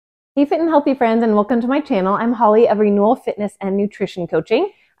Hey fit and healthy friends, and welcome to my channel. I'm Holly of Renewal Fitness and Nutrition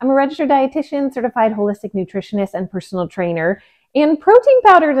Coaching. I'm a registered dietitian, certified holistic nutritionist, and personal trainer. And protein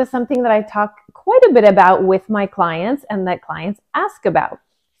powders is something that I talk quite a bit about with my clients and that clients ask about.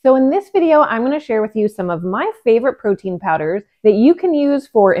 So in this video, I'm going to share with you some of my favorite protein powders that you can use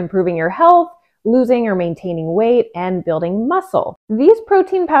for improving your health, losing or maintaining weight, and building muscle. These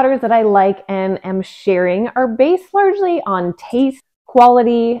protein powders that I like and am sharing are based largely on taste,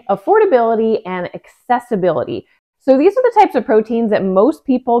 quality, affordability, and accessibility. So these are the types of proteins that most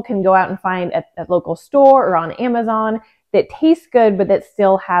people can go out and find at a local store or on Amazon that taste good, but that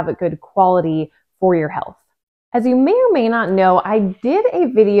still have a good quality for your health. As you may or may not know, I did a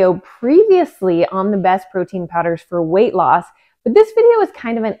video previously on the best protein powders for weight loss, but this video is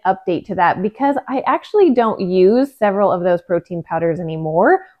kind of an update to that because I actually don't use several of those protein powders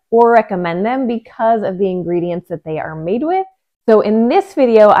anymore or recommend them because of the ingredients that they are made with. So in this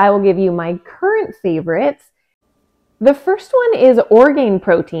video, I will give you my current favorites. The first one is Orgain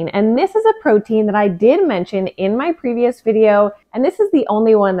protein, and this is a protein that I did mention in my previous video, and this is the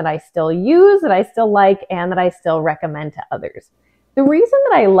only one that I still use, that I still like, and that I still recommend to others. The reason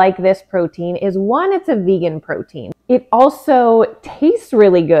that I like this protein is, one, it's a vegan protein. It also tastes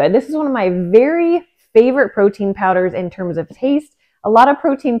really good. This is one of my very favorite protein powders in terms of taste. A lot of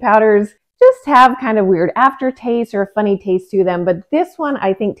protein powders just have kind of weird aftertaste or a funny taste to them, but this one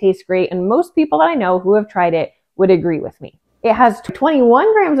I think tastes great, and most people that I know who have tried it would agree with me. It has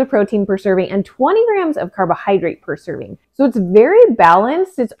 21 grams of protein per serving and 20 grams of carbohydrate per serving. So it's very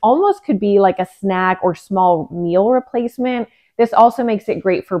balanced. It almost could be like a snack or small meal replacement. This also makes it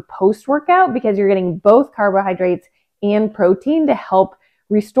great for post-workout because you're getting both carbohydrates and protein to help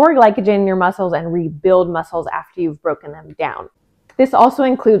restore glycogen in your muscles and rebuild muscles after you've broken them down. This also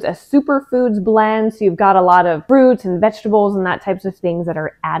includes a superfoods blend, so you've got a lot of fruits and vegetables and that types of things that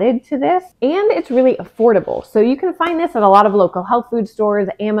are added to this. And it's really affordable. So you can find this at a lot of local health food stores,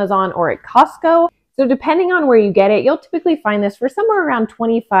 Amazon, or at Costco. So depending on where you get it, you'll typically find this for somewhere around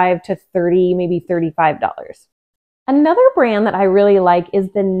 $25 to $30, maybe $35. Another brand that I really like is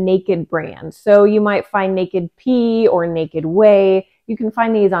the Naked brand. So you might find Naked Pea or Naked Whey. You can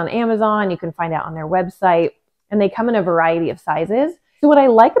find these on Amazon. You can find out on their website. And they come in a variety of sizes. So what I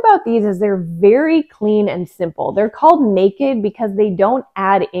like about these is they're very clean and simple. They're called Naked because they don't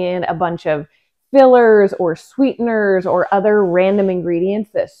add in a bunch of fillers or sweeteners or other random ingredients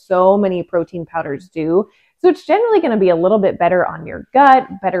that so many protein powders do. So it's generally going to be a little bit better on your gut,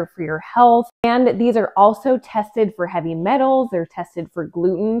 better for your health. And these are also tested for heavy metals. They're tested for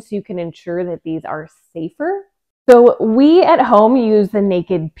gluten, so you can ensure that these are safer. So we at home use the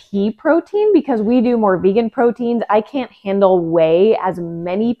Naked Pea protein because we do more vegan proteins. I can't handle whey, as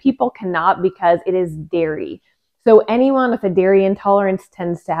many people cannot, because it is dairy. So anyone with a dairy intolerance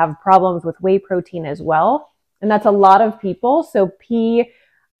tends to have problems with whey protein as well. And that's a lot of people. So pea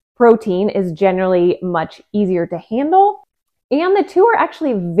protein is generally much easier to handle. And the two are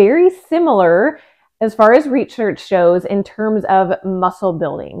actually very similar as far as research shows in terms of muscle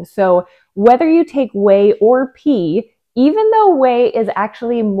building. So whether you take whey or pea, even though whey is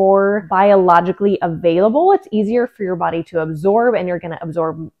actually more biologically available, it's easier for your body to absorb and you're going to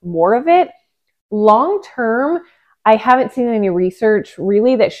absorb more of it. Long term, I haven't seen any research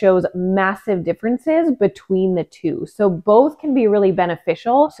really that shows massive differences between the two. So both can be really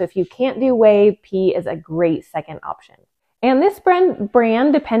beneficial. So if you can't do whey, pea is a great second option. And this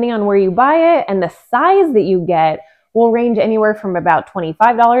brand, depending on where you buy it and the size that you get, will range anywhere from about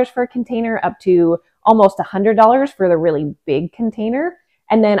 $25 for a container up to almost $100 for the really big container.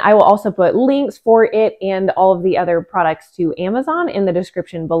 And then I will also put links for it and all of the other products to Amazon in the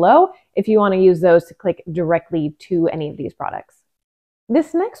description below if you want to use those to click directly to any of these products.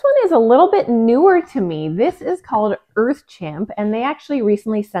 This next one is a little bit newer to me. This is called EarthChimp, and they actually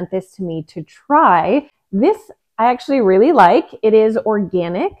recently sent this to me to try. This I actually really like. It is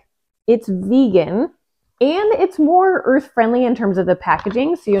organic, it's vegan, and it's more earth-friendly in terms of the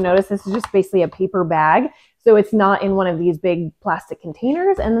packaging. So you'll notice this is just basically a paper bag. So it's not in one of these big plastic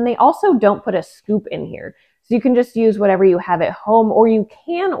containers. And then they also don't put a scoop in here. So you can just use whatever you have at home, or you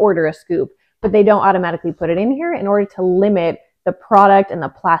can order a scoop, but they don't automatically put it in here in order to limit the product and the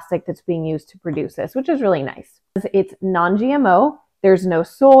plastic that's being used to produce this, which is really nice. It's non-GMO. There's no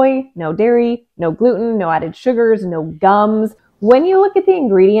soy, no dairy, no gluten, no added sugars, no gums. When you look at the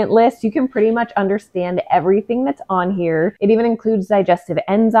ingredient list, you can pretty much understand everything that's on here. It even includes digestive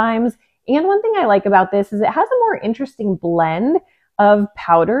enzymes. And one thing I like about this is it has a more interesting blend of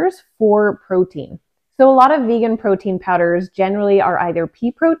powders for protein. So a lot of vegan protein powders generally are either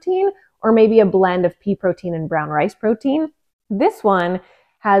pea protein or maybe a blend of pea protein and brown rice protein. This one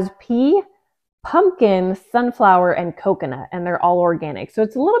has pea, pumpkin, sunflower, and coconut, and they're all organic. So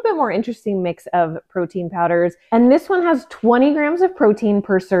it's a little bit more interesting mix of protein powders. And this one has 20 grams of protein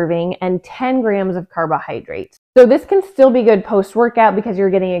per serving and 10 grams of carbohydrates. So this can still be good post-workout because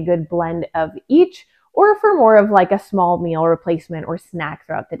you're getting a good blend of each, or for more of like a small meal replacement or snack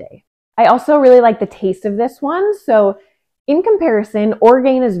throughout the day. I also really like the taste of this one. So in comparison,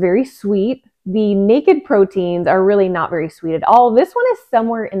 Orgain is very sweet. The naked proteins are really not very sweet at all. This one is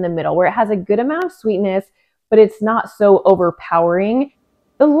somewhere in the middle where it has a good amount of sweetness, but it's not so overpowering.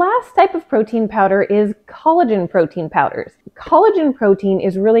 The last type of protein powder is collagen protein powders. Collagen protein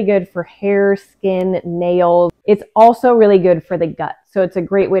is really good for hair, skin, nails. It's also really good for the gut. So it's a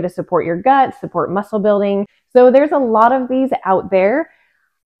great way to support your gut, support muscle building. So there's a lot of these out there.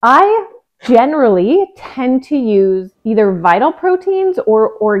 I generally tend to use either Vital Proteins or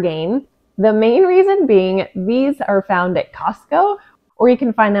Orgain. The main reason being these are found at Costco, or you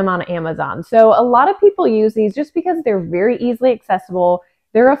can find them on Amazon. So a lot of people use these just because they're very easily accessible.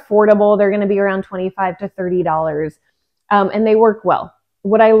 They're affordable. They're going to be around $25 to $30, and they work well.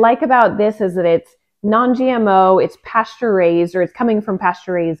 What I like about this is that it's non-GMO, it's pasture raised, or it's coming from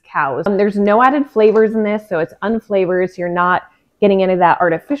pasture raised cows. There's no added flavors in this, so it's unflavored, so you're not getting into that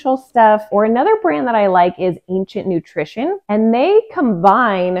artificial stuff. Or another brand that I like is Ancient Nutrition, and they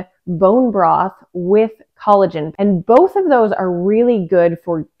combine bone broth with collagen, and both of those are really good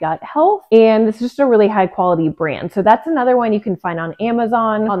for gut health, and it's just a really high quality brand. So that's another one you can find on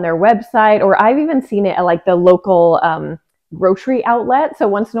Amazon, on their website, or I've even seen it at like the local grocery outlet. So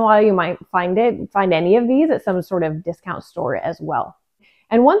once in a while you might find any of these at some sort of discount store as well.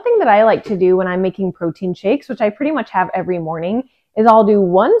 And one thing that I like to do when I'm making protein shakes, which I pretty much have every morning, is I'll do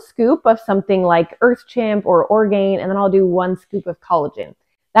 1 scoop of something like EarthChimp or Orgain, and then I'll do 1 scoop of collagen.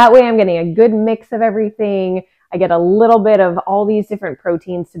 That way I'm getting a good mix of everything. I get a little bit of all these different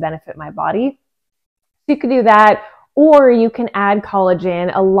proteins to benefit my body. So you could do that, or you can add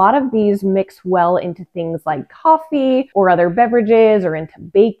collagen. A lot of these mix well into things like coffee or other beverages or into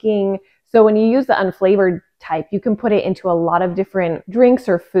baking. So when you use the unflavored type, you can put it into a lot of different drinks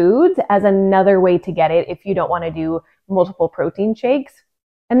or foods as another way to get it if you don't want to do multiple protein shakes.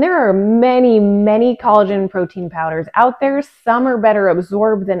 And there are many, many collagen protein powders out there. Some are better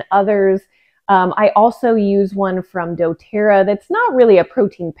absorbed than others. I also use one from doTERRA that's not really a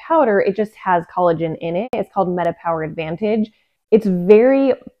protein powder. It just has collagen in it. It's called MetaPower Advantage. It's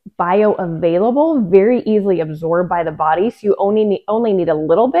very bioavailable, very easily absorbed by the body. So you only need a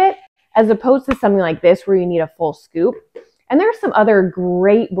little bit, as opposed to something like this where you need a full scoop. And there's some other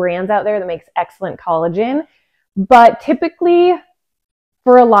great brands out there that makes excellent collagen. But typically,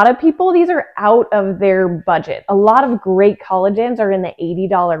 for a lot of people, these are out of their budget. A lot of great collagens are in the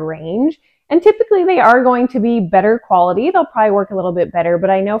 $80 range. And typically they are going to be better quality. They'll probably work a little bit better, but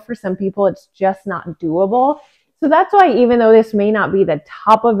I know for some people it's just not doable. So that's why even though this may not be the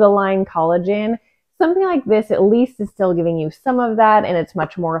top of the line collagen, something like this at least is still giving you some of that, and it's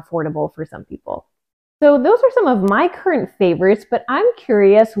much more affordable for some people. So those are some of my current favorites, but I'm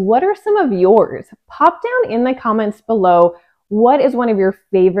curious, what are some of yours? Pop down in the comments below, what is one of your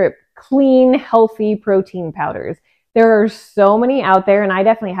favorite clean, healthy protein powders? There are so many out there, and I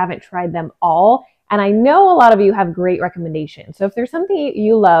definitely haven't tried them all. And I know a lot of you have great recommendations. So if there's something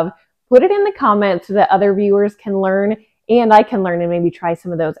you love, put it in the comments so that other viewers can learn, and I can learn and maybe try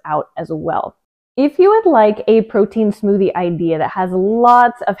some of those out as well. If you would like a protein smoothie idea that has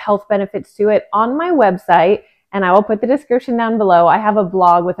lots of health benefits to it, on my website, and I will put the description down below, I have a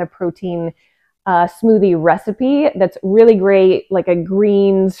blog with a protein smoothie recipe that's really great, like a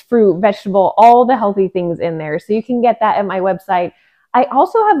greens, fruit, vegetable, all the healthy things in there. So you can get that at my website. I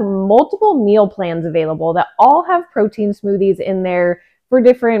also have multiple meal plans available that all have protein smoothies in there for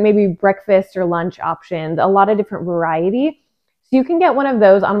different, maybe breakfast or lunch options, a lot of different variety. So you can get one of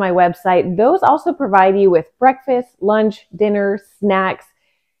those on my website. Those also provide you with breakfast, lunch, dinner, snacks,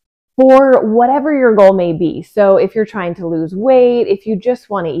 for whatever your goal may be. So if you're trying to lose weight, if you just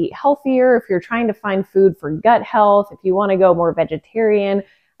want to eat healthier, if you're trying to find food for gut health, if you want to go more vegetarian,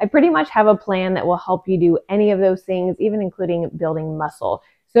 I pretty much have a plan that will help you do any of those things, even including building muscle.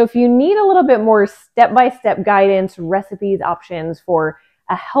 So if you need a little bit more step-by-step guidance, recipes, options for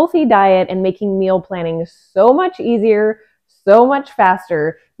a healthy diet and making meal planning so much easier, so much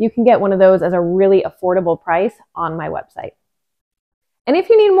faster, you can get one of those as a really affordable price on my website. And if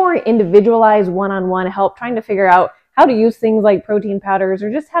you need more individualized one-on-one help trying to figure out how to use things like protein powders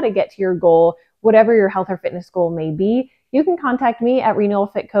or just how to get to your goal, whatever your health or fitness goal may be, you can contact me at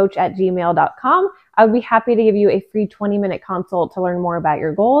renewalfitcoach@gmail.com. I would be happy to give you a free 20-minute consult to learn more about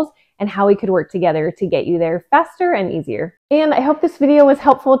your goals and how we could work together to get you there faster and easier. And I hope this video was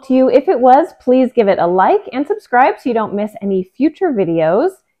helpful to you. If it was, please give it a like and subscribe so you don't miss any future videos.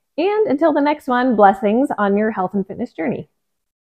 And until the next one, blessings on your health and fitness journey.